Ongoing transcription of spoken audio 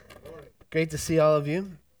Great to see all of you.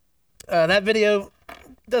 That video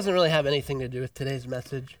doesn't really have anything to do with today's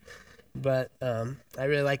message, but I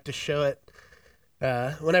really like to show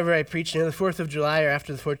it whenever I preach near the 4th of July or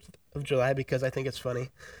after the 4th of July because I think it's funny.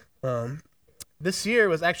 This year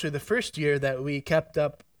was actually the first year that we kept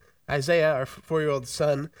up Isaiah, our 4-year-old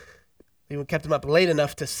son. We kept him up late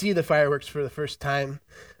enough to see the fireworks for the first time.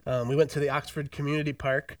 We went to the Oxford Community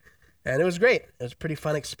Park, and it was great. It was a pretty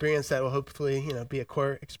fun experience that will hopefully, be a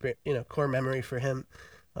core experience, core memory for him.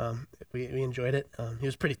 We enjoyed it. He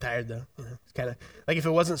was pretty tired though. It's kind of like if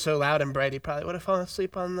it wasn't so loud and bright, he probably would have fallen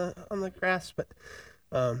asleep on the grass. But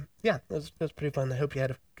it was pretty fun. I hope you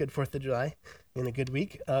had a good 4th of July and a good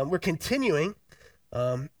week. We're continuing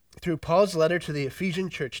through Paul's letter to the Ephesian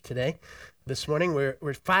church today. This morning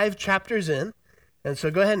we're 5 chapters in, and so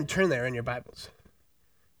go ahead and turn there in your Bibles.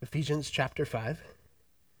 Ephesians chapter 5.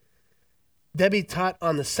 Debbie taught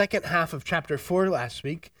on the second half of chapter 4 last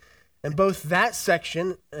week, and both that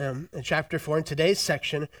section in chapter 4 and today's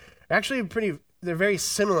section are actually they're very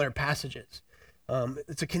similar passages.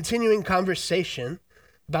 It's a continuing conversation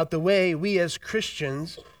about the way we as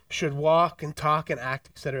Christians should walk and talk and act,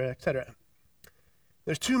 etc., etc.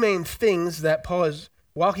 There's 2 main things that Paul is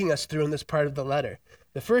walking us through in this part of the letter.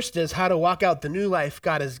 The first is how to walk out the new life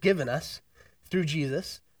God has given us through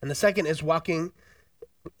Jesus, and the second is walking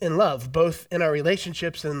in love, both in our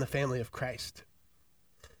relationships and in the family of Christ.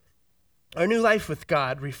 Our new life with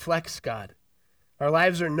God reflects God. Our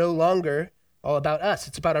lives are no longer all about us.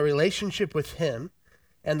 It's about our relationship with Him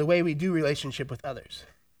and the way we do relationship with others.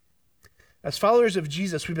 As followers of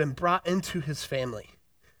Jesus, we've been brought into His family.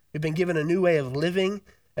 We've been given a new way of living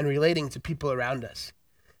and relating to people around us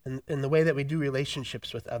and in the way that we do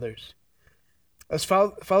relationships with others. As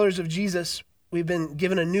followers of Jesus, we've been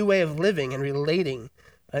given a new way of living and relating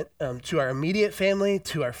to our immediate family,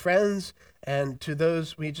 to our friends, and to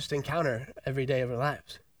those we just encounter every day of our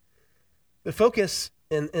lives. The focus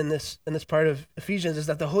in this part of Ephesians is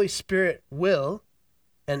that the Holy Spirit will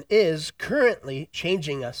and is currently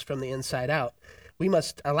changing us from the inside out. We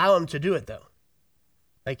must allow Him to do it, though.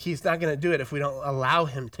 Like, He's not going to do it if we don't allow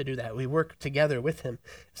Him to do that. We work together with Him.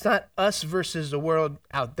 It's not us versus the world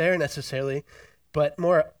out there necessarily, but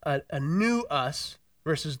more a new us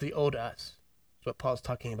versus the old us. That's what Paul's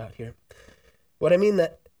talking about here. What I mean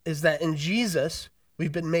is that in Jesus,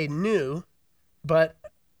 we've been made new, but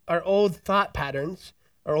our old thought patterns,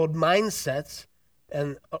 our old mindsets,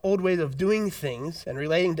 and old ways of doing things and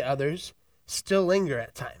relating to others still linger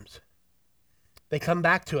at times. They come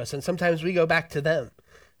back to us, and sometimes we go back to them.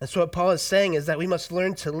 And so what Paul is saying is that we must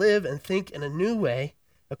learn to live and think in a new way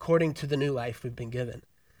according to the new life we've been given.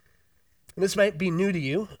 And this might be new to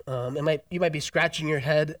you. You might be scratching your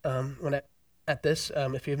head at this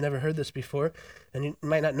if you've never heard this before, and you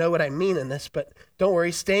might not know what I mean in this, but don't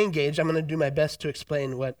worry, stay engaged. I'm going to do my best to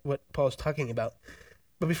explain what Paul is talking about.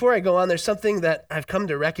 But before I go on, there's something that I've come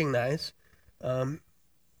to recognize. I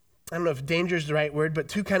don't know if danger is the right word, but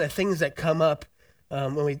 2 kind of things that come up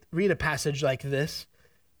when we read a passage like this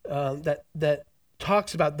that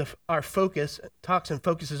talks about our focus, talks and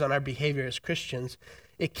focuses on our behavior as Christians.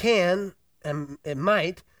 It can and it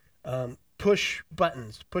might push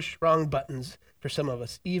wrong buttons for some of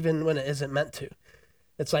us, even when it isn't meant to.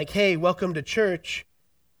 It's like, hey, welcome to church.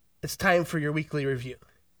 It's time for your weekly review.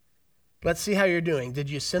 Let's see how you're doing. Did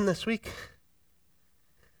you sin this week?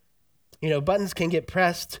 Buttons can get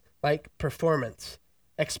pressed like performance,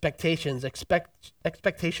 expectations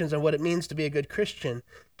on what it means to be a good Christian,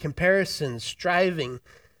 comparisons, striving,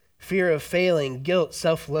 fear of failing, guilt,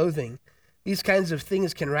 self-loathing. These kinds of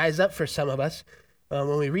things can rise up for some of us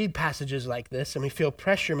when we read passages like this, and we feel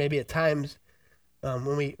pressure maybe at times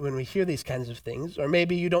when we hear these kinds of things. Or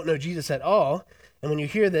maybe you don't know Jesus at all, and when you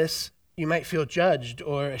hear this, you might feel judged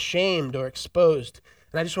or ashamed or exposed.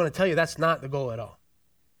 And I just want to tell you, that's not the goal at all.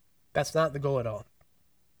 That's not the goal at all.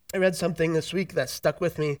 I read something this week that stuck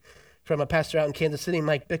with me from a pastor out in Kansas City,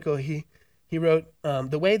 Mike Bickle. He wrote,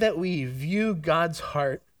 the way that we view God's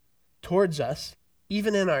heart towards us,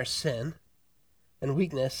 even in our sin and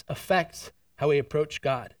weakness, affects how we approach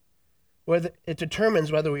God. It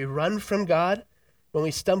determines whether we run from God when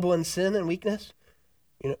we stumble in sin and weakness,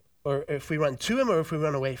 or if we run to Him or if we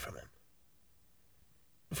run away from Him.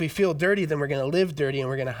 If we feel dirty, then we're going to live dirty and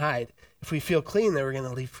we're going to hide. If we feel clean, then we're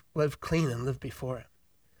going to live clean and live before Him.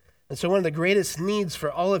 And so one of the greatest needs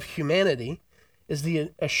for all of humanity is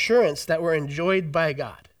the assurance that we're enjoyed by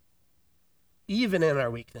God, even in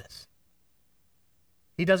our weakness.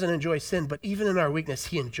 He doesn't enjoy sin, but even in our weakness,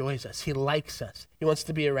 He enjoys us. He likes us. He wants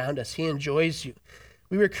to be around us. He enjoys you.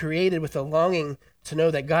 We were created with a longing to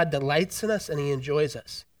know that God delights in us and He enjoys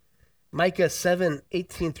us. Micah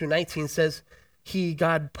 7:18-19 says,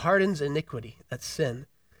 God pardons iniquity, that's sin,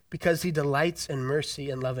 because he delights in mercy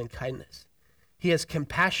and love and kindness. He has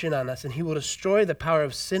compassion on us, and he will destroy the power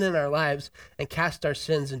of sin in our lives and cast our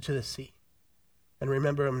sins into the sea and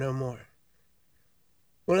remember them no more.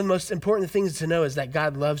 One of the most important things to know is that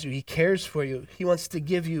God loves you. He cares for you. He wants to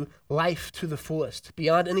give you life to the fullest,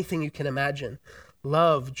 beyond anything you can imagine.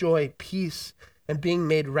 Love, joy, peace, and being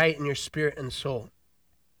made right in your spirit and soul.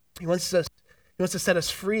 He wants to set us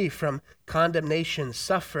free from condemnation,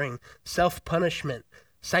 suffering, self-punishment,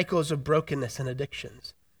 cycles of brokenness, and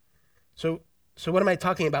addictions. So what am I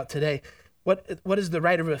talking about today? What is the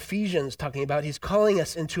writer of Ephesians talking about? He's calling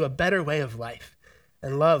us into a better way of life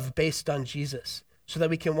and love based on Jesus so that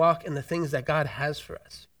we can walk in the things that God has for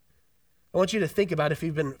us. I want you to think about, if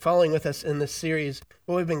you've been following with us in this series,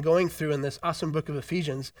 what we've been going through in this awesome book of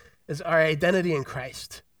Ephesians is our identity in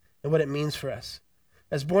Christ and what it means for us.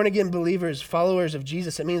 As born-again believers, followers of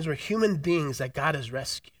Jesus, it means we're human beings that God has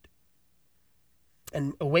rescued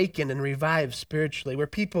and awakened and revived spiritually. We're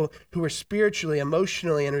people who are spiritually,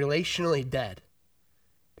 emotionally, and relationally dead.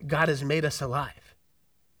 God has made us alive.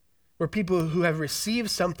 We're people who have received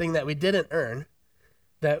something that we didn't earn,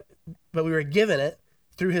 but we were given it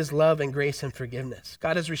through his love and grace and forgiveness.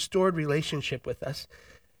 God has restored relationship with us.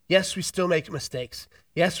 Yes, we still make mistakes.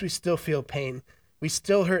 Yes, we still feel pain. We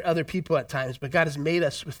still hurt other people at times, but God has made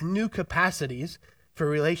us with new capacities for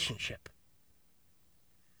relationship.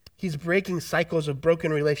 He's breaking cycles of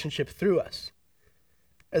broken relationship through us.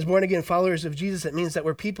 As born-again followers of Jesus, it means that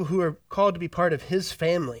we're people who are called to be part of his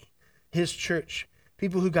family, his church,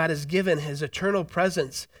 people who God has given his eternal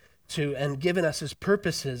presence to and given us his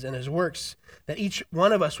purposes and his works, that each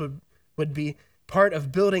one of us would be part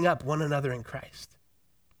of building up one another in Christ.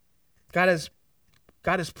 God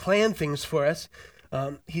has planned things for us.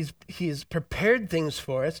 He's prepared things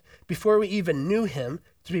for us before we even knew him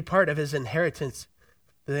to be part of his inheritance,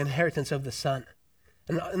 the inheritance of the Son.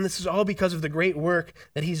 And this is all because of the great work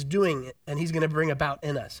that he's doing and he's going to bring about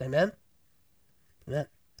in us. Amen? Amen.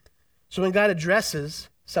 So when God addresses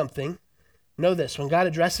something, know this. When God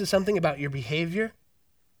addresses something about your behavior,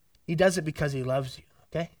 he does it because he loves you,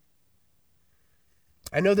 okay?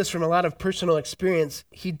 I know this from a lot of personal experience.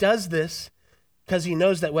 He does this because he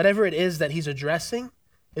knows that whatever it is that he's addressing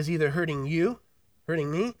is either hurting you,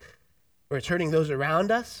 hurting me, or it's hurting those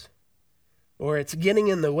around us, or it's getting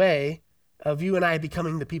in the way of you and I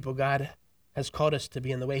becoming the people God has called us to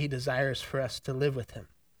be, in the way he desires for us to live with him.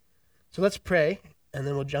 So let's pray, and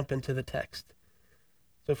then we'll jump into the text.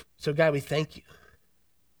 So God, we thank you.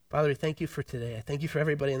 Father, we thank you for today. I thank you for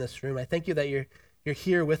everybody in this room. I thank you that you're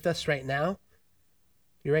here with us right now.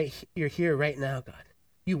 You're here right now, God.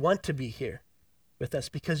 You want to be here with us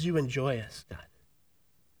because you enjoy us, God.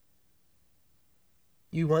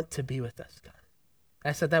 You want to be with us, God.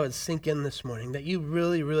 I said that would sink in this morning, that you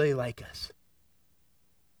really, really like us.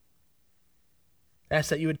 I ask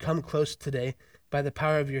that you would come close today by the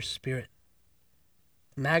power of your Spirit.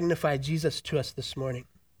 Magnify Jesus to us this morning.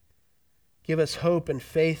 Give us hope and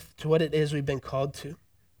faith to what it is we've been called to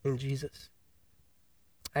in Jesus.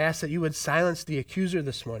 I ask that you would silence the accuser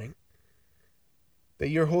this morning, that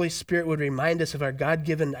your Holy Spirit would remind us of our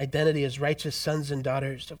God-given identity as righteous sons and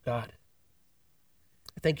daughters of God.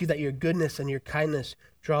 I thank you that your goodness and your kindness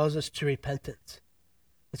draws us to repentance.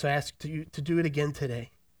 And so I ask you to do it again today.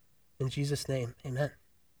 In Jesus' name, amen.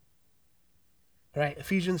 All right,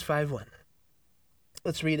 Ephesians 5:1.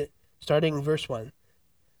 Let's read it, starting in verse 1.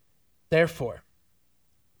 Therefore,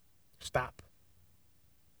 stop.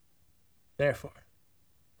 Therefore.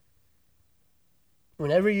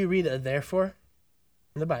 Whenever you read a therefore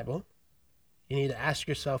in the Bible, you need to ask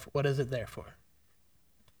yourself, what is it there for?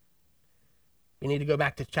 You need to go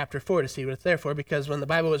back to chapter 4 to see what it's there for, because when the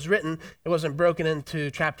Bible was written, it wasn't broken into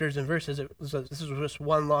chapters and verses. This was just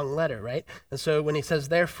one long letter, right? And so when he says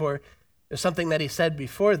therefore, there's something that he said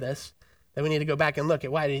before this that we need to go back and look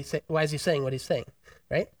at. Why is he saying what he's saying,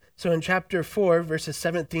 right? So in chapter 4, verses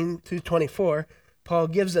 17 to 24, Paul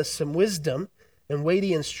gives us some wisdom and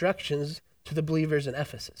weighty instructions to the believers in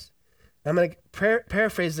Ephesus. I'm going to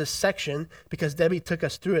paraphrase this section because Debbie took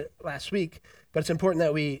us through it last week, but it's important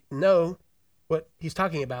that we know what he's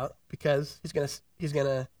talking about because he's going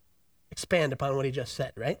to expand upon what he just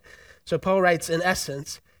said, right? So Paul writes, in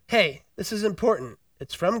essence, hey, this is important.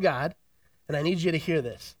 It's from God, and I need you to hear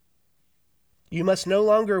this. You must no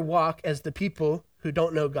longer walk as the people who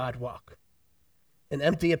don't know God walk, in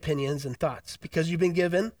empty opinions and thoughts, because you've been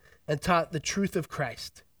given and taught the truth of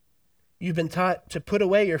Christ. You've been taught to put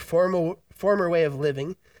away your former way of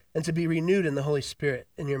living and to be renewed in the Holy Spirit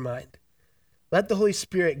in your mind. Let the Holy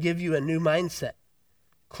Spirit give you a new mindset.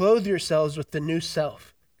 Clothe yourselves with the new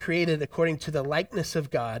self, created according to the likeness of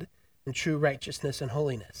God in true righteousness and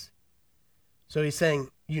holiness. So he's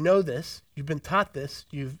saying, you know this, you've been taught this,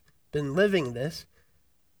 you've been living this.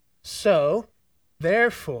 So,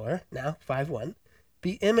 therefore, now 5:1,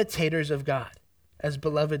 be imitators of God as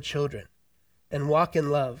beloved children, and walk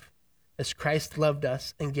in love as Christ loved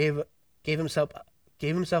us and gave himself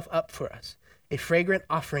up for us, a fragrant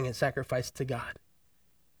offering and sacrifice to God.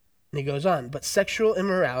 And he goes on, but sexual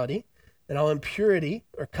immorality and all impurity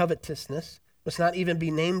or covetousness must not even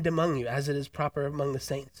be named among you, as it is proper among the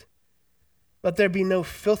saints. Let there be no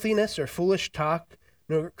filthiness or foolish talk,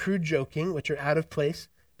 nor crude joking, which are out of place,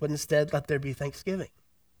 but instead let there be thanksgiving.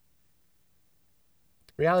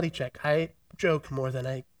 Reality check. I joke more than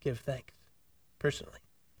I give thanks, personally.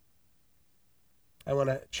 I want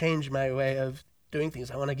to change my way of doing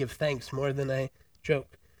things. I want to give thanks more than I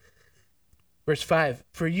joke. Verse 5,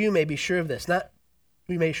 for you may be sure of this,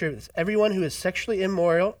 everyone who is sexually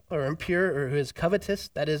immoral or impure or who is covetous,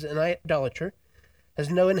 that is an idolater,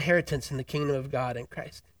 has no inheritance in the kingdom of God in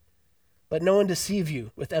Christ. Let no one deceive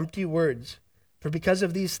you with empty words, for because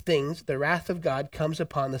of these things the wrath of God comes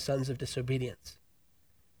upon the sons of disobedience.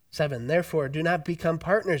 7, therefore do not become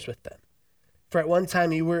partners with them. For at one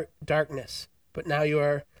time you were darkness, but now you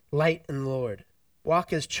are light in the Lord.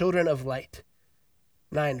 Walk as children of light.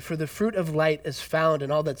 9, for the fruit of light is found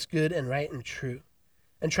in all that's good and right and true,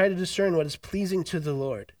 and try to discern what is pleasing to the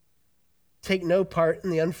Lord. Take no part in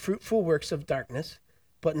the unfruitful works of darkness,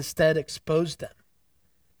 but instead expose them.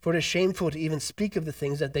 For it is shameful to even speak of the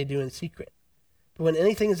things that they do in secret. But when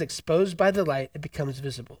anything is exposed by the light, it becomes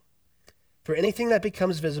visible. For anything that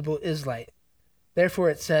becomes visible is light. Therefore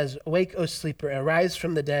it says, awake, O sleeper, arise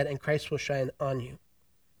from the dead, and Christ will shine on you.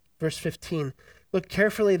 Verse 15, look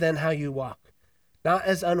carefully then how you walk, not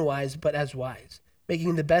as unwise, but as wise,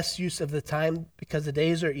 making the best use of the time, because the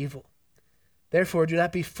days are evil. Therefore do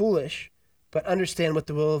not be foolish, but understand what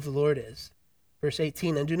the will of the Lord is. Verse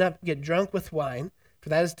 18, and do not get drunk with wine, for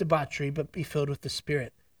that is debauchery, but be filled with the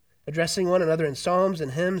Spirit, addressing one another in psalms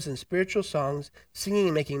and hymns and spiritual songs, singing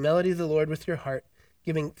and making melody to the Lord with your heart,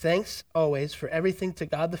 giving thanks always for everything to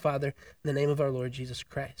God the Father in the name of our Lord Jesus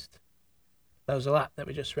Christ. That was a lot that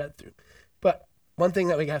we just read through. But one thing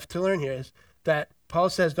that we have to learn here is that Paul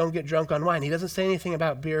says don't get drunk on wine. He doesn't say anything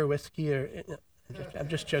about beer or whiskey or... I'm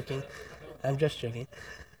just joking. I'm just joking.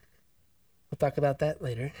 We'll talk about that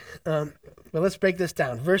later. But let's break this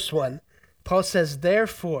down. Verse 1, Paul says,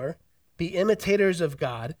 therefore, be imitators of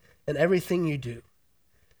God in everything you do.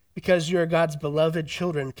 Because you are God's beloved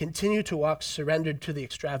children, continue to walk surrendered to the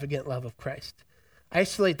extravagant love of Christ.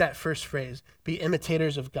 Isolate that first phrase, be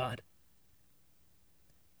imitators of God.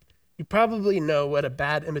 You probably know what a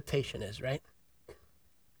bad imitation is, right?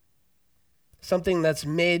 Something that's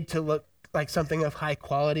made to look like something of high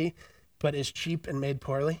quality, but is cheap and made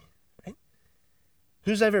poorly, right?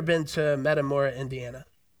 Who's ever been to Metamora, Indiana?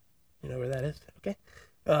 You know where that is? Okay.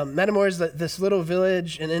 Metamora is this little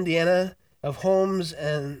village in Indiana of homes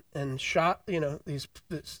and shop,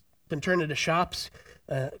 it's been turned into shops,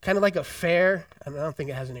 kind of like a fair. I don't think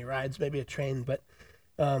it has any rides, maybe a train, but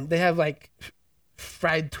they have like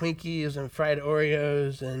fried Twinkies and fried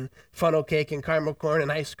Oreos and funnel cake and caramel corn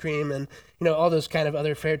and ice cream and, all those kind of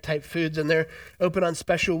other fair type foods. And they're open on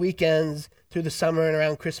special weekends through the summer and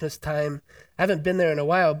around Christmas time. I haven't been there in a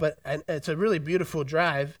while, but it's a really beautiful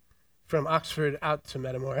drive from Oxford out to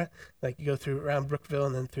Metamora. Like you go through around Brookville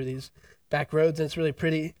and then through these back roads, and it's really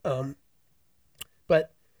pretty.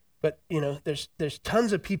 But there's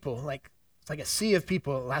tons of people. Like it's like a sea of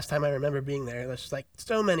people. Last time I remember being there, there's like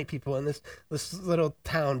so many people in this little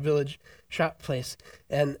town, village, shop place,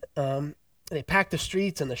 and they pack the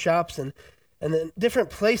streets and the shops, and then different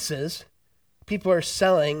places. People are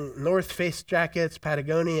selling North Face jackets,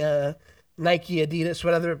 Patagonia, Nike, Adidas,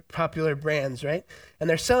 what other popular brands, right? And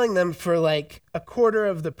they're selling them for like a quarter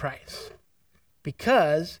of the price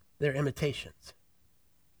because they're imitations.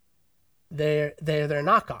 They're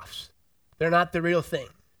knockoffs. They're not the real thing.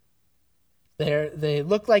 They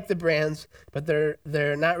look like the brands, but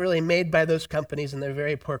they're not really made by those companies, and they're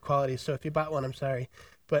very poor quality. So if you bought one, I'm sorry,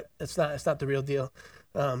 but it's not the real deal.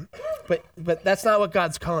 But that's not what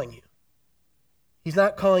God's calling you. He's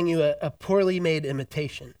not calling you a poorly made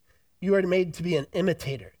imitation. You are made to be an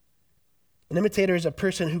imitator. An imitator is a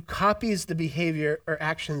person who copies the behavior or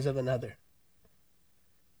actions of another.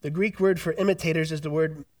 The Greek word for imitators is the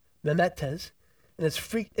word mimetes, and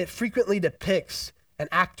it frequently depicts an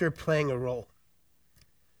actor playing a role.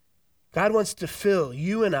 God wants to fill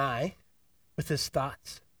you and I with his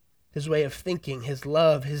thoughts, his way of thinking, his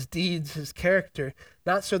love, his deeds, his character,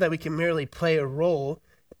 not so that we can merely play a role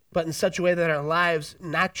but in such a way that our lives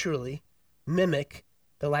naturally mimic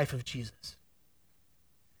the life of Jesus.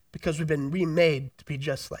 Because we've been remade to be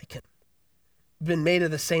just like him. We've been made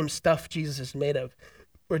of the same stuff Jesus is made of.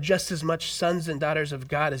 We're just as much sons and daughters of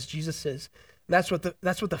God as Jesus is. And that's what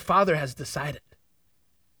the Father has decided.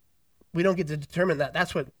 We don't get to determine that.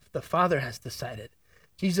 That's what the Father has decided.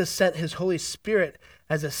 Jesus sent his Holy Spirit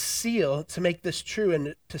as a seal to make this true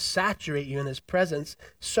and to saturate you in his presence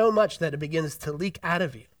so much that it begins to leak out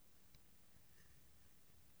of you.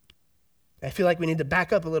 I feel like we need to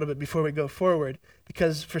back up a little bit before we go forward,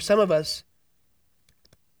 because for some of us,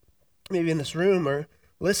 maybe in this room or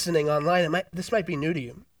listening online, this might be new to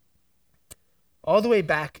you. All the way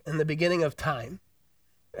back in the beginning of time,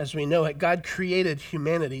 as we know it, God created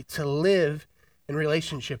humanity to live in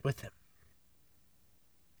relationship with him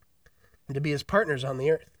and to be his partners on the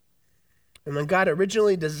earth. And when God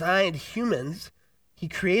originally designed humans, he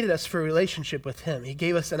created us for a relationship with him. He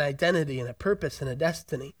gave us an identity and a purpose and a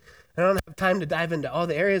destiny. I don't have time to dive into all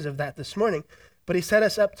the areas of that this morning, but he set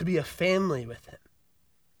us up to be a family with him,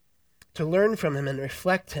 to learn from him and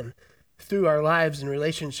reflect him through our lives and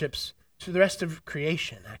relationships to the rest of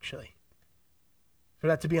creation, actually. For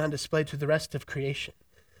that to be on display to the rest of creation.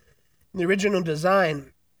 In the original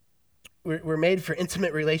design, we're made for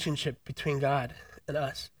intimate relationship between God and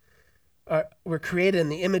us. We're created in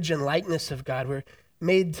the image and likeness of God. We're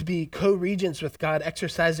made to be co-regents with God,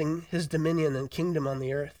 exercising his dominion and kingdom on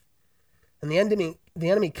the earth. And the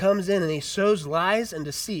enemy comes in and he sows lies and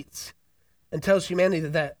deceits and tells humanity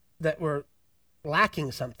that we're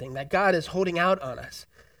lacking something, that God is holding out on us,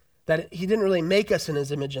 that he didn't really make us in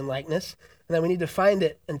his image and likeness, and that we need to find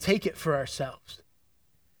it and take it for ourselves.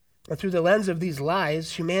 And through the lens of these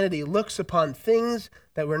lies, humanity looks upon things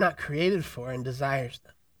that we're not created for and desires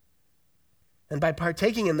them. And by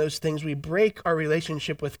partaking in those things, we break our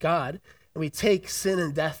relationship with God, and we take sin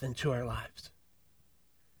and death into our lives.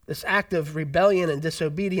 This act of rebellion and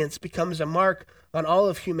disobedience becomes a mark on all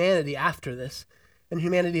of humanity after this, and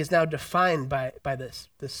humanity is now defined by this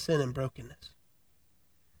sin and brokenness.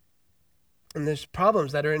 And there's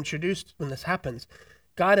problems that are introduced when this happens.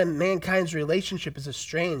 God and mankind's relationship is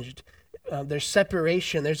estranged. There's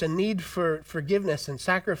separation. There's a need for forgiveness and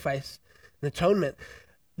sacrifice and atonement.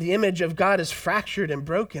 The image of God is fractured and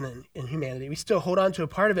broken in humanity. We still hold on to a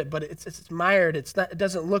part of it, but it's mired. It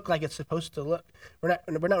doesn't look like it's supposed to look. We're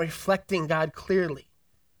not reflecting God clearly.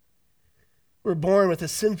 We're born with a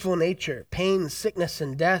sinful nature. Pain, sickness,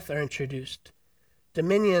 and death are introduced.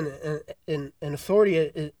 Dominion and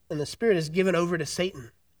authority in the spirit is given over to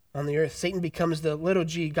Satan on the earth. Satan becomes the little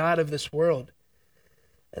g god of this world.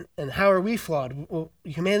 And how are we flawed? Well,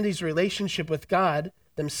 humanity's relationship with God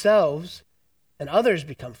themselves and others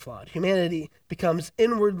become flawed. Humanity becomes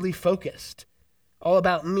inwardly focused, all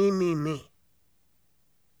about me.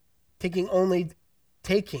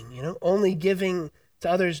 Only giving to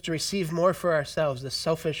others to receive more for ourselves, this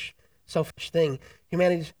selfish thing.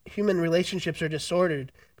 Human relationships are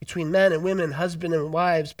disordered between men and women, husband and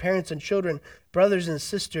wives, parents and children, brothers and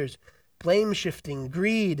sisters, blame shifting,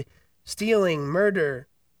 greed, stealing, murder,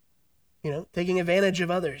 taking advantage of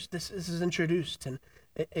others. This is introduced, and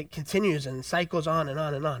it continues and cycles on and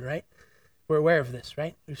on and on, right? We're aware of this,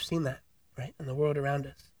 right? We've seen that, right, in the world around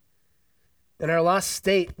us. In our lost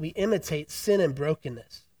state, we imitate sin and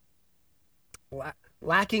brokenness.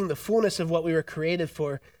 Lacking the fullness of what we were created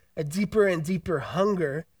for, a deeper and deeper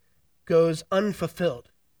hunger goes unfulfilled.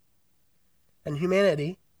 And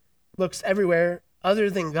humanity looks everywhere other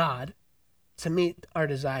than God to meet our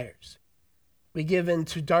desires. We give in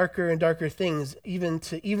to darker and darker things, even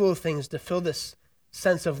to evil things, to fill this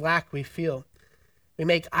sense of lack we feel. We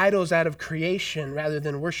make idols out of creation rather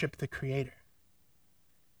than worship the Creator.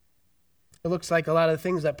 It looks like a lot of the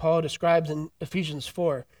things that Paul describes in Ephesians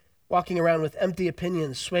 4, walking around with empty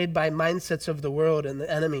opinions, swayed by mindsets of the world and the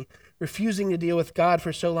enemy, refusing to deal with God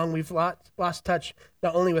for so long we've lost touch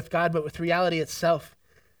not only with God but with reality itself.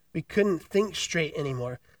 We couldn't think straight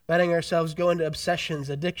anymore, letting ourselves go into obsessions,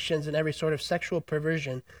 addictions, and every sort of sexual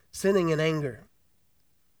perversion, sinning and anger.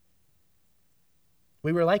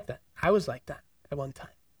 We were like that. I was like that at one time.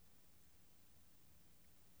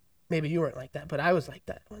 Maybe you weren't like that, but I was like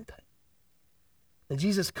that at one time. And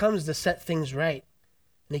Jesus comes to set things right.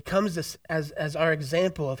 And he comes as our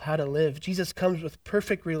example of how to live. Jesus comes with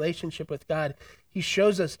perfect relationship with God. He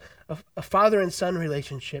shows us a father and son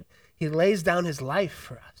relationship. He lays down his life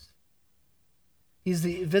for us. He's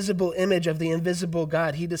the visible image of the invisible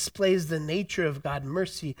God. He displays the nature of God,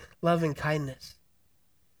 mercy, love, and kindness.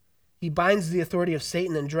 He binds the authority of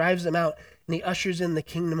Satan and drives him out, and he ushers in the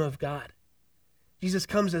kingdom of God. Jesus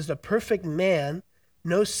comes as the perfect man,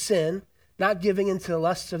 no sin, not giving into the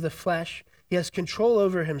lusts of the flesh. He has control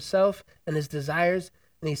over himself and his desires,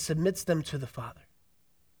 and he submits them to the Father.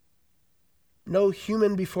 No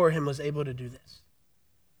human before him was able to do this.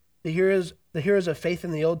 The heroes of faith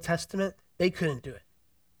in the Old Testament, they couldn't do it.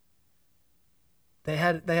 They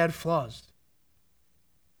had flaws.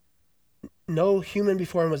 No human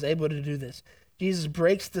before him was able to do this. Jesus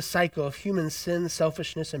breaks the cycle of human sin,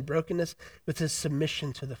 selfishness, and brokenness with his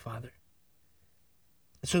submission to the Father.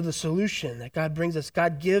 So the solution that God brings us,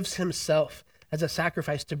 God gives himself as a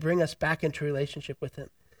sacrifice to bring us back into relationship with him.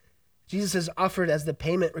 Jesus is offered as the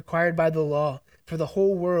payment required by the law for the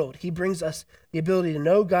whole world. He brings us the ability to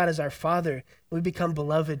know God as our Father, and we become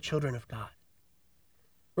beloved children of God.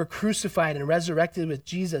 We're crucified and resurrected with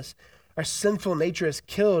Jesus. Our sinful nature is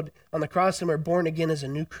killed on the cross, and we're born again as a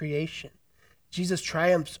new creation. Jesus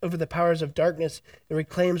triumphs over the powers of darkness and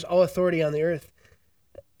reclaims all authority on the earth,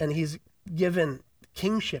 and he's given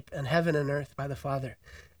kingship in heaven and earth by the Father.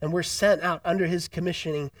 And we're sent out under his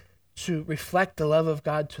commissioning to reflect the love of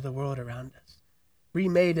God to the world around us,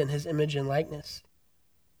 remade in his image and likeness.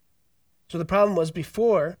 So the problem was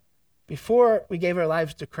before we gave our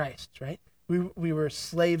lives to Christ, right? We were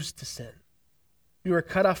slaves to sin. We were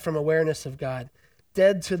cut off from awareness of God,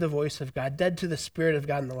 dead to the voice of God, dead to the Spirit of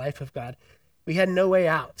God and the life of God. We had no way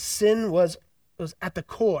out. Sin was at the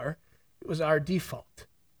core. It was our default,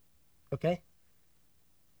 okay?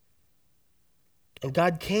 And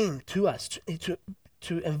God came to us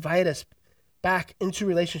to invite us back into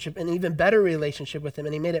relationship, an even better relationship with him,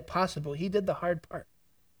 and he made it possible. He did the hard part.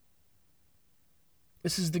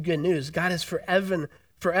 This is the good news. God has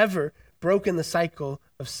forever broken the cycle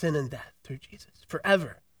of sin and death through Jesus.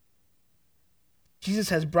 Forever. Jesus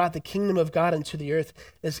has brought the kingdom of God into the earth,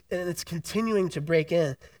 and it's continuing to break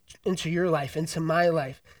into your life, into my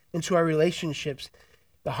life, into our relationships.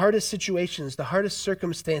 The hardest situations, the hardest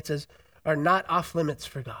circumstances are not off limits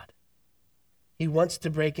for God. He wants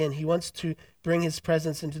to break in. He wants to bring his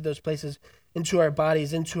presence into those places, into our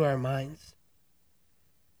bodies, into our minds.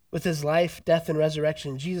 With his life, death, and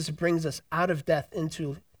resurrection, Jesus brings us out of death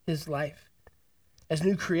into his life. As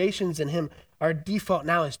new creations in him, our default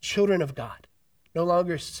now is children of God. No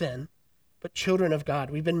longer sin, but children of God.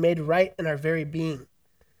 We've been made right in our very being.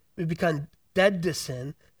 We've become dead to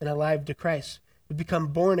sin and alive to Christ. We've become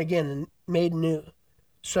born again and made new.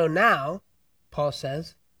 So now, Paul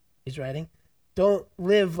says, he's writing, don't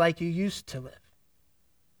live like you used to live,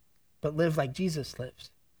 but live like Jesus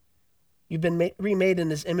lives. You've been remade in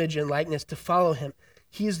his image and likeness to follow him.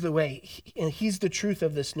 He's the way, and he's the truth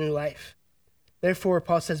of this new life. Therefore,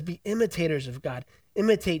 Paul says, be imitators of God.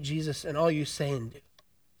 Imitate Jesus in all you say and do.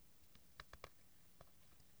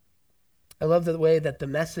 I love the way that the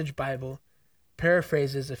Message Bible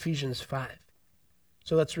paraphrases Ephesians 5.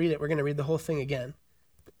 So let's read it. We're going to read the whole thing again.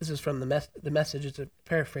 This is from the Message. It's a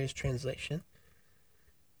paraphrase translation.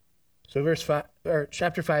 So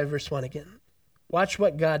chapter 5, verse 1 again. Watch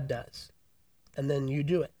what God does, and then you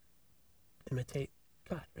do it. Imitate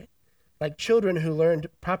God, right? Like children who learned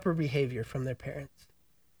proper behavior from their parents.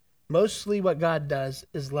 Mostly what God does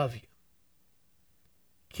is love you.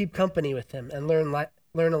 Keep company with him and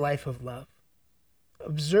learn a life of love.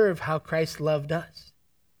 Observe how Christ loved us.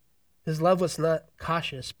 His love was not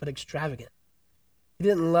cautious, but extravagant. He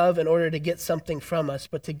didn't love in order to get something from us,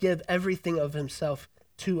 but to give everything of himself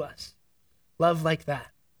to us. Love like that.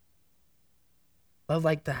 Love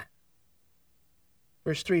like that.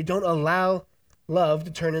 Verse 3, don't allow love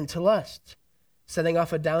to turn into lust, setting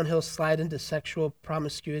off a downhill slide into sexual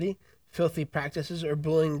promiscuity, filthy practices, or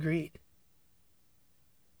bullying greed.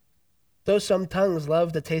 Though some tongues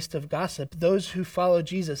love the taste of gossip, those who follow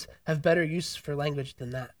Jesus have better use for language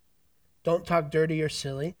than that. Don't talk dirty or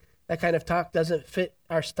silly. That kind of talk doesn't fit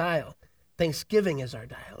our style. Thanksgiving is our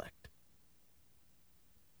dialect.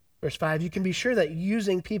 Verse 5, you can be sure that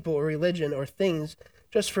using people or religion or things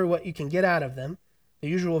just for what you can get out of them, the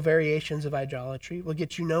usual variations of idolatry, will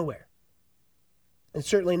get you nowhere. And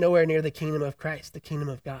certainly nowhere near the kingdom of Christ, the kingdom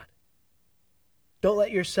of God. Don't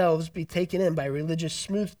let yourselves be taken in by religious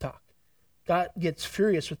smooth talk. God gets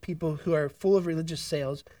furious with people who are full of religious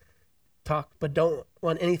sales talk, but don't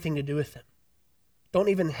want anything to do with them. Don't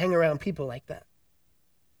even hang around people like that.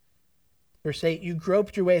 Verse 8, you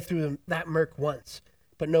groped your way through that murk once,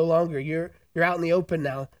 but no longer. You're out in the open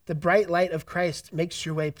now. The bright light of Christ makes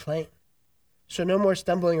your way plain. So no more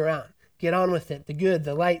stumbling around. Get on with it. The good,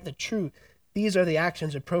 the light, the true. These are the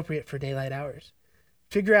actions appropriate for daylight hours.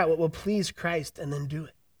 Figure out what will please Christ and then do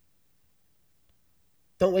it.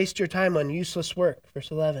 Don't waste your time on useless work.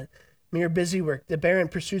 Verse 11, mere busy work, the barren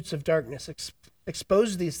pursuits of darkness.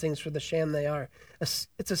 Expose these things for the sham they are. It's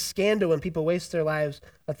a scandal when people waste their lives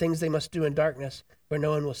on things they must do in darkness where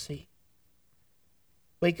no one will see.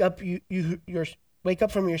 Wake up, wake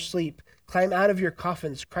up from your sleep. Climb out of your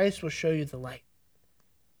coffins. Christ will show you the light.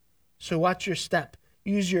 So watch your step.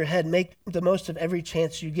 Use your head. Make the most of every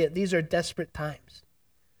chance you get. These are desperate times.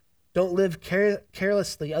 Don't live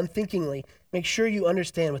carelessly, unthinkingly. Make sure you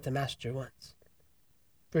understand what the Master wants.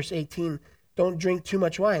 Verse 18, don't drink too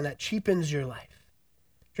much wine. That cheapens your life.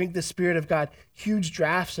 Drink the Spirit of God, huge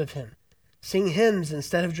draughts of him. Sing hymns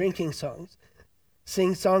instead of drinking songs.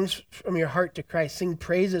 Sing songs from your heart to Christ. Sing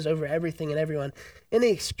praises over everything and everyone. Any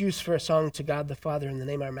excuse for a song to God the Father in the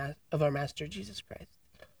name of our Master, Jesus Christ.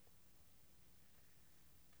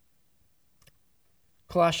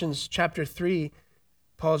 Colossians chapter 3,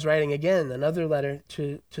 Paul's writing again, another letter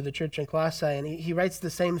to the church in Colossae, and he writes the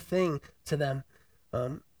same thing to them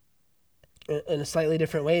in a slightly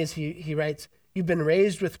different ways. He writes, you've been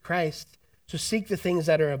raised with Christ, so seek the things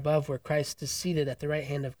that are above where Christ is seated at the right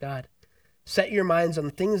hand of God. Set your minds on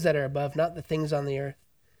things that are above, not the things on the earth.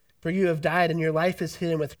 For you have died, and your life is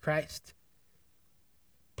hidden with Christ.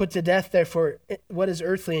 Put to death, therefore, what is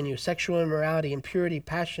earthly in you, sexual immorality, impurity,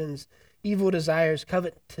 passions, evil desires,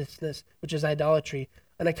 covetousness, which is idolatry.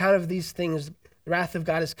 On account of these things, the wrath of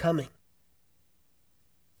God is coming.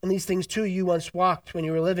 And these things too you once walked when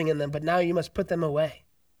you were living in them, but now you must put them away.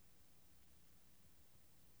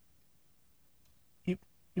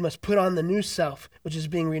 You must put on the new self, which is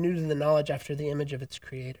being renewed in the knowledge after the image of its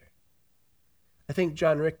creator. I think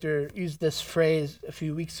John Richter used this phrase a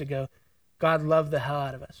few weeks ago. God loved the hell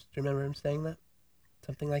out of us. Do you remember him saying that?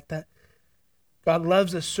 Something like that. God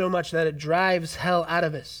loves us so much that it drives hell out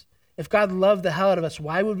of us. If God loved the hell out of us,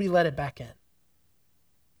 why would we let it back in?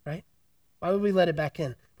 Right? Why would we let it back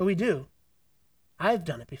in? But we do. I've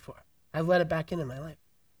done it before. I've let it back in my life.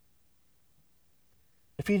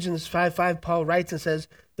 Ephesians 5:5, Paul writes and says,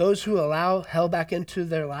 those who allow hell back into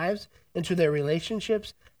their lives, into their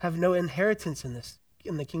relationships, have no inheritance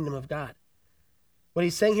in the kingdom of God. What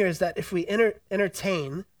he's saying here is that if we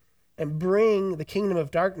entertain and bring the kingdom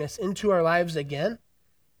of darkness into our lives again,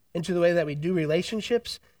 into the way that we do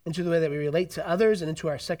relationships, into the way that we relate to others, and into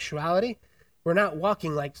our sexuality, we're not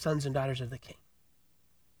walking like sons and daughters of the King.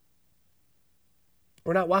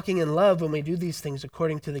 We're not walking in love when we do these things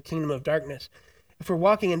according to the kingdom of darkness. If we're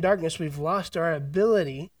walking in darkness, we've lost our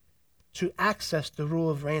ability to access the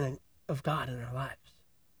rule of reign of God in our lives.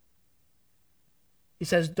 He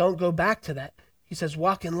says, don't go back to that. He says,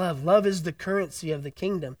 walk in love. Love is the currency of the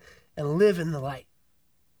kingdom, and live in the light.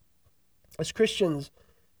 As Christians,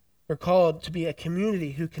 we're called to be a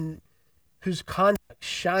community whose conduct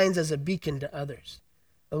shines as a beacon to others,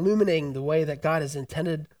 illuminating the way that God has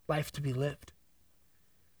intended life to be lived.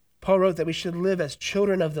 Paul wrote that we should live as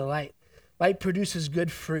children of the light. Light produces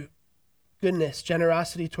good fruit, goodness,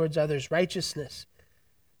 generosity towards others, righteousness,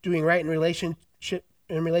 doing right in relation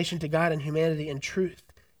to God and humanity, and truth.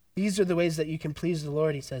 These are the ways that you can please the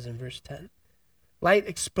Lord, he says in verse 10. Light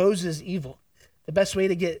exposes evil. The best way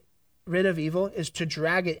to get rid of evil is to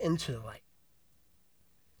drag it into the light.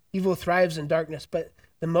 Evil thrives in darkness, but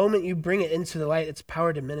the moment you bring it into the light, its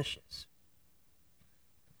power diminishes.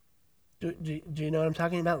 Do you know what I'm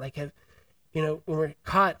talking about? Like, when we're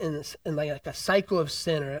caught in like a cycle of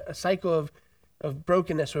sin or a cycle of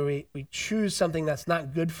brokenness where we choose something that's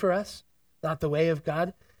not good for us, not the way of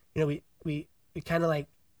God, we kind of like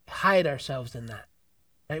hide ourselves in that,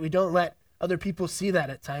 right? We don't let other people see that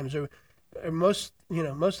at times, or most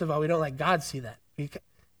of all, we don't let God see that.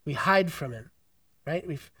 We hide from him, right?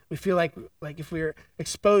 We feel like if we're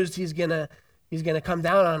exposed, he's gonna come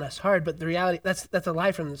down on us hard. But the reality, that's a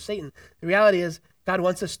lie from Satan. The reality is God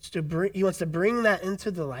wants us to bring that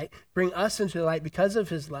into the light, bring us into the light because of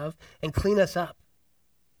his love, and clean us up.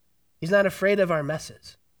 He's not afraid of our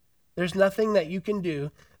messes. There's nothing that you can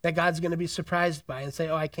do that God's going to be surprised by and say,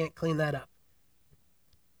 oh, I can't clean that up.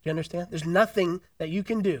 Do you understand? There's nothing that you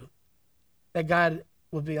can do that God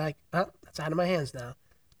will be like, oh, that's out of my hands now.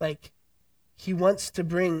 Like, he wants to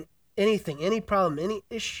bring anything, any problem, any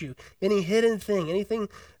issue, any hidden thing, anything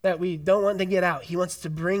that we don't want to get out. He wants to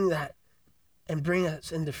bring that and bring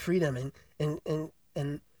us into freedom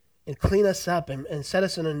and clean us up and set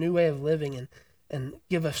us in a new way of living and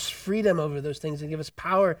give us freedom over those things and give us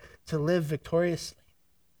power to live victoriously.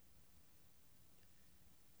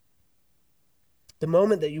 The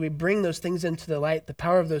moment that we bring those things into the light, the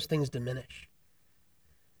power of those things diminish.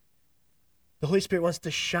 The Holy Spirit wants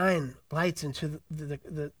to shine lights into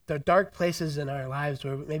the dark places in our lives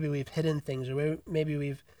where maybe we've hidden things, or where maybe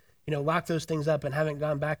we've locked those things up and haven't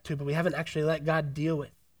gone back to, but we haven't actually let God deal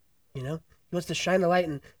with. He wants to shine a light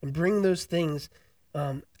and bring those things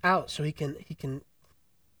out so he can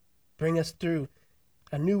bring us through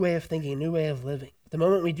a new way of thinking, a new way of living. The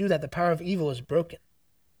moment we do that, the power of evil is broken.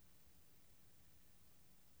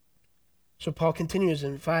 So Paul continues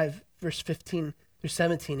in 5, verse 15 through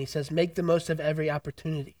 17. He says, make the most of every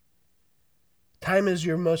opportunity. Time is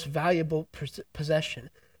your most valuable possession.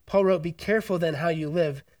 Paul wrote, be careful then how you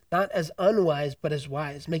live, not as unwise, but as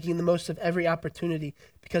wise, making the most of every opportunity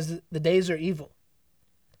because the days are evil.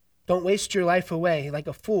 Don't waste your life away like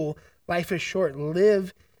a fool. Life is short.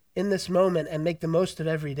 Live in this moment and make the most of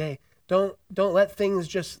every day. Don't let things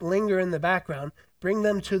just linger in the background. Bring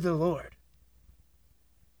them to the Lord.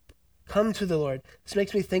 Come to the Lord. This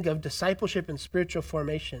makes me think of discipleship and spiritual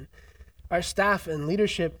formation. Our staff and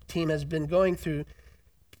leadership team has been going through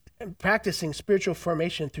and practicing spiritual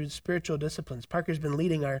formation through spiritual disciplines. Parker's been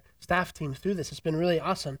leading our staff team through this. It's been really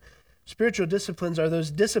awesome. Spiritual disciplines are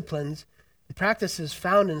those disciplines and practices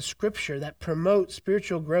found in Scripture that promote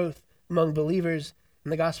spiritual growth among believers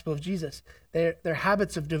in the gospel of Jesus. They're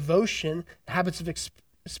habits of devotion, habits of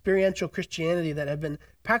experiential Christianity that have been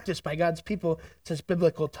practiced by God's people since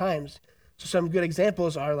biblical times. So some good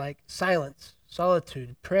examples are like silence,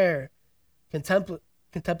 solitude, prayer,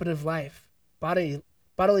 contemplative life, bodily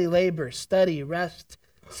labor, study, rest,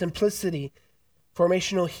 simplicity,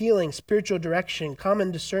 formational healing, spiritual direction,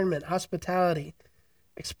 common discernment, hospitality,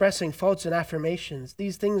 expressing faults and affirmations.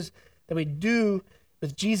 These things that we do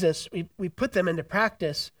with Jesus, we put them into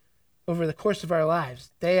practice over the course of our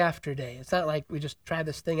lives, day after day. It's not like we just try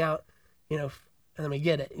this thing out, and then we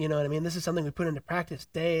get it. You know what I mean? This is something we put into practice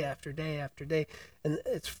day after day after day, and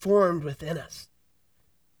it's formed within us.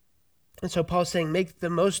 And so Paul's saying, make the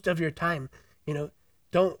most of your time.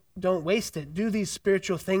 Don't waste it. Do these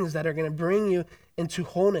spiritual things that are going to bring you into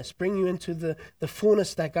wholeness, bring you into the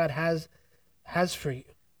fullness that God has for you.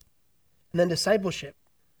 And then discipleship.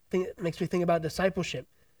 It makes me think about discipleship.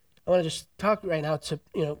 I want to just talk right now to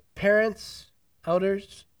parents,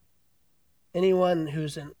 elders, anyone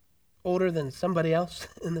who's older than somebody else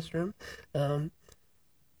in this room, and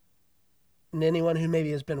anyone who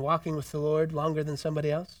maybe has been walking with the Lord longer than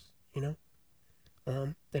somebody else. They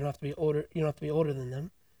don't have to be older. You don't have to be older than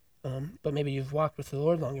them, but maybe you've walked with the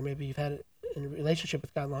Lord longer. Maybe you've had a relationship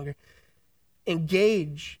with God longer.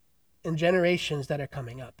 Engage in generations that are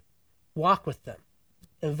coming up. Walk with them.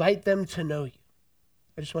 Invite them to know you.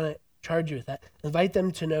 I just want to charge you with that. Invite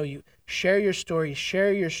them to know you. Share your stories.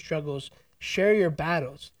 Share your struggles. Share your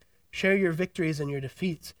battles. Share your victories and your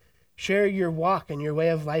defeats. Share your walk and your way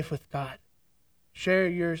of life with God. Share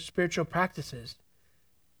your spiritual practices.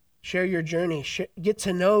 Share your journey. Get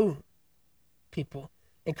to know people.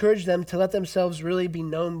 Encourage them to let themselves really be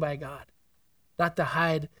known by God. Not to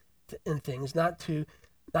hide in things. Not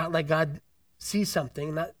let God see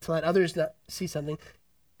something. Not to let others not see something.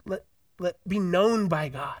 Let be known by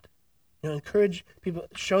God. Encourage people.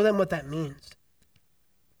 Show them what that means.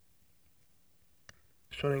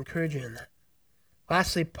 Just want to encourage you in that.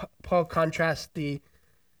 Lastly, Paul contrasts the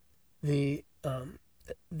idea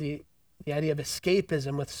of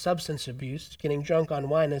escapism with substance abuse, getting drunk on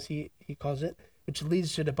wine, as he calls it, which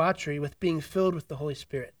leads to debauchery, with being filled with the Holy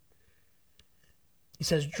Spirit. He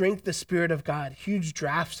says, drink the Spirit of God, huge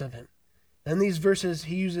drafts of him. And in these verses,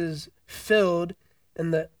 he uses filled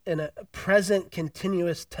in a present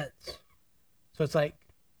continuous tense. So it's like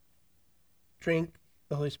drink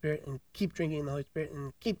the Holy Spirit and keep drinking the Holy Spirit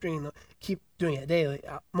and keep doing it daily,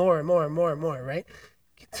 more and more and more and more, right?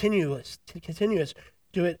 Continuous.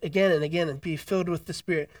 Do it again and again and be filled with the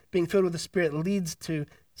Spirit. Being filled with the Spirit leads to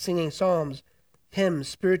singing psalms, hymns,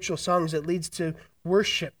 spiritual songs. It leads to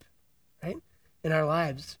worship, right, in our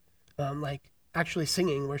lives, like actually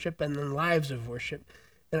singing worship and then lives of worship,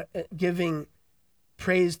 giving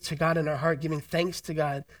praise to God in our heart, giving thanks to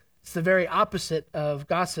God. It's the very opposite of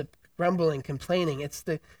gossip, grumbling, complaining. It's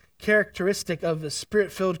the characteristic of a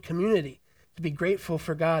Spirit-filled community, to be grateful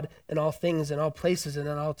for God in all things, in all places, and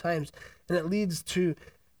at all times. And it leads to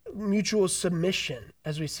mutual submission,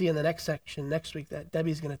 as we see in the next section next week that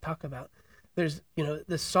Debbie's going to talk about. There's,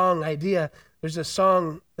 this song idea. There's a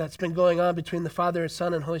song that's been going on between the Father and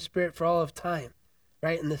Son and Holy Spirit for all of time,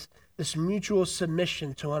 right? And this mutual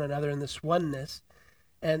submission to one another and this oneness.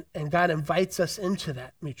 And God invites us into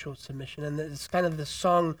that mutual submission. And it's kind of the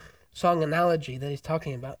song analogy that he's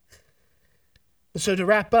talking about. And so to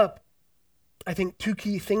wrap up, I think two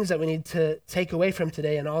key things that we need to take away from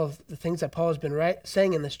today and all of the things that Paul has been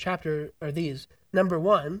saying in this chapter are these. Number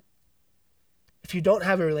one, if you don't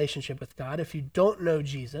have a relationship with God, if you don't know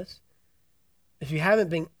Jesus, if you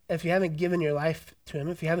haven't given your life to him,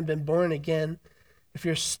 if you haven't been born again, if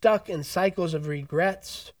you're stuck in cycles of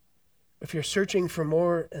regrets, if you're searching for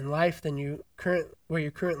more in life than where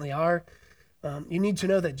you currently are, you need to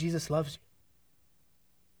know that Jesus loves you.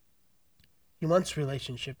 He wants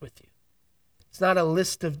relationship with you. It's not a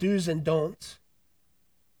list of do's and don'ts.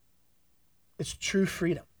 It's true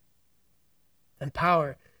freedom and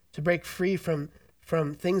power to break free from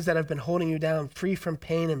things that have been holding you down, free from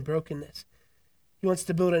pain and brokenness. He wants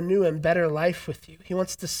to build a new and better life with you. He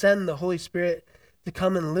wants to send the Holy Spirit to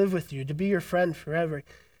come and live with you, to be your friend forever.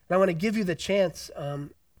 And I want to give you the chance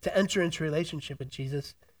to enter into a relationship with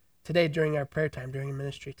Jesus today during our prayer time, during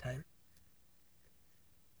ministry time.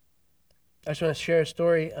 I just want to share a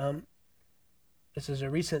story. This is a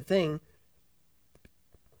recent thing.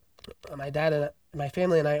 My dad and my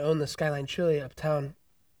family and I own the Skyline Chili uptown,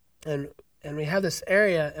 and we have this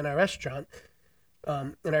area in our restaurant,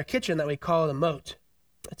 in our kitchen, that we call the moat.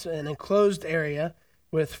 It's an enclosed area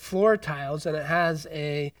with floor tiles, and it has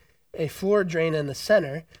a floor drain in the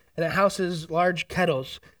center, and it houses large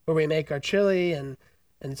kettles where we make our chili and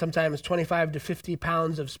sometimes 25 to 50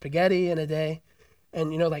 pounds of spaghetti in a day.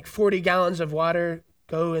 And, like 40 gallons of water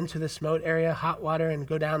go into this moat area, hot water, and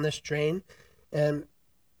go down this drain. And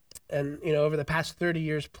over the past 30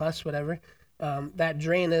 years plus, whatever, that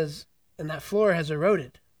drain and that floor has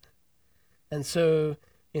eroded. And so,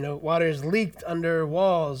 water is leaked under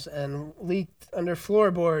walls and leaked under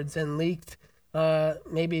floorboards and leaked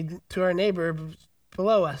maybe to our neighbor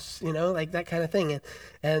below us, like that kind of thing.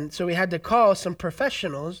 And so we had to call some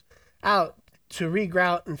professionals out to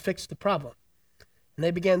regrout and fix the problem. And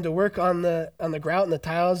they began to work on the grout and the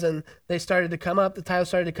tiles, and they started to come up. The tiles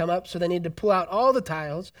started to come up, so they need to pull out all the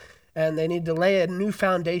tiles, and they need to lay a new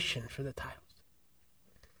foundation for the tiles.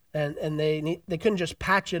 And they couldn't just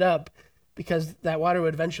patch it up because that water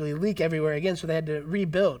would eventually leak everywhere again, so they had to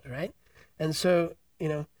rebuild, right? And so,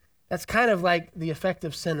 that's kind of like the effect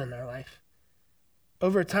of sin in our life.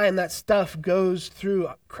 Over time, that stuff goes through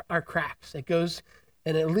our cracks. It goes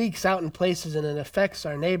and it leaks out in places, and it affects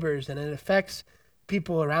our neighbors, and it affects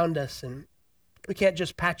people around us, and we can't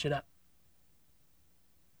just patch it up.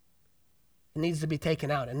 It needs to be taken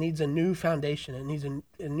out. It needs a new foundation. It needs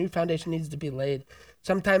a new foundation needs to be laid.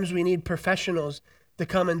 Sometimes we need professionals to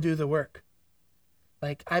come and do the work.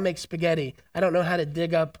 Like, I make spaghetti. I don't know how to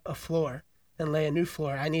dig up a floor and lay a new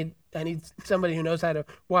floor. I need somebody who knows how to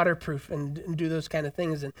waterproof and do those kind of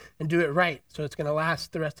things and do it right, so it's going to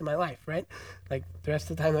last the rest of my life, right? Like the rest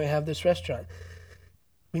of the time that we have this restaurant.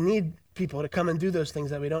 We need people to come and do those things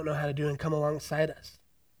that we don't know how to do and come alongside us.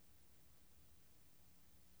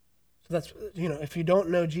 So that's, if you don't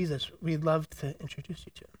know Jesus, we'd love to introduce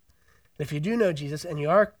you to him. And if you do know Jesus and you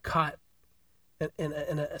are caught in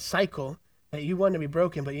a cycle that you want to be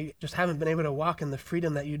broken, but you just haven't been able to walk in the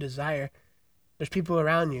freedom that you desire, there's people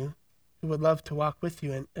around you who would love to walk with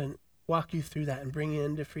you and walk you through that and bring you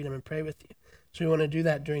into freedom and pray with you. So we want to do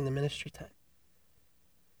that during the ministry time.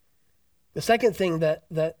 The second thing that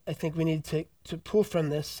I think we need to pull from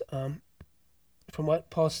this, from what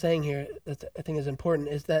Paul's saying here, that I think is important,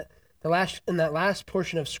 is that in that last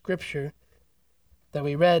portion of Scripture that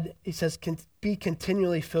we read, he says, be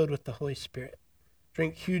continually filled with the Holy Spirit.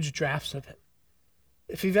 Drink huge draughts of him.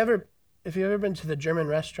 If you've ever been to the German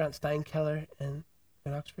restaurant Steinkeller in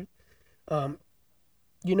Oxford,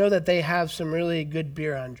 you know that they have some really good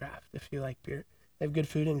beer on draft, if you like beer. They have good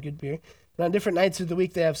food and good beer. And on different nights of the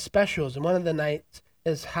week, they have specials, and one of the nights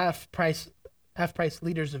is half price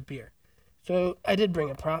liters of beer. So I did bring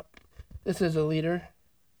a prop. This is a liter,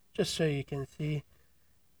 just so you can see,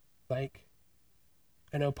 I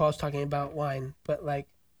know Paul's talking about wine, but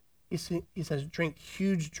he says drink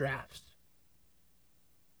huge draughts.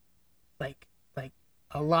 Like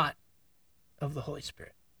a lot of the Holy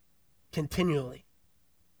Spirit. Continually.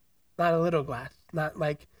 Not a little glass. Not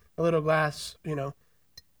like a little glass,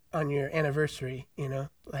 on your anniversary,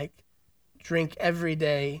 drink every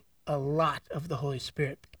day a lot of the Holy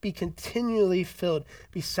Spirit. Be continually filled.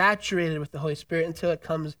 Be saturated with the Holy Spirit until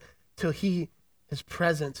his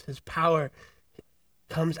presence, his power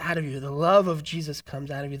comes out of you. The love of Jesus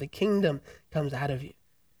comes out of you. The kingdom comes out of you.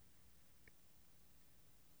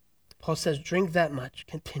 Paul says, drink that much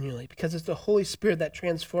continually, because it's the Holy Spirit that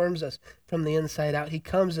transforms us from the inside out. He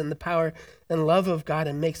comes in the power and love of God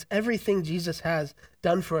and makes everything Jesus has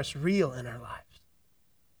done for us real in our lives.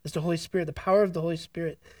 It's the Holy Spirit, the power of the Holy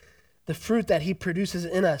Spirit. The fruit that he produces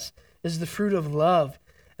in us is the fruit of love.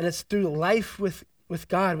 And it's through life with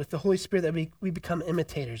God, with the Holy Spirit, that we become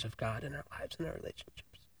imitators of God in our lives and our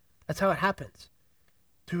relationships. That's how it happens,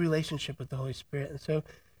 through relationship with the Holy Spirit. And so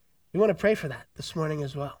we want to pray for that this morning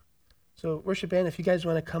as well. So worship band, if you guys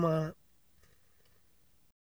want to come on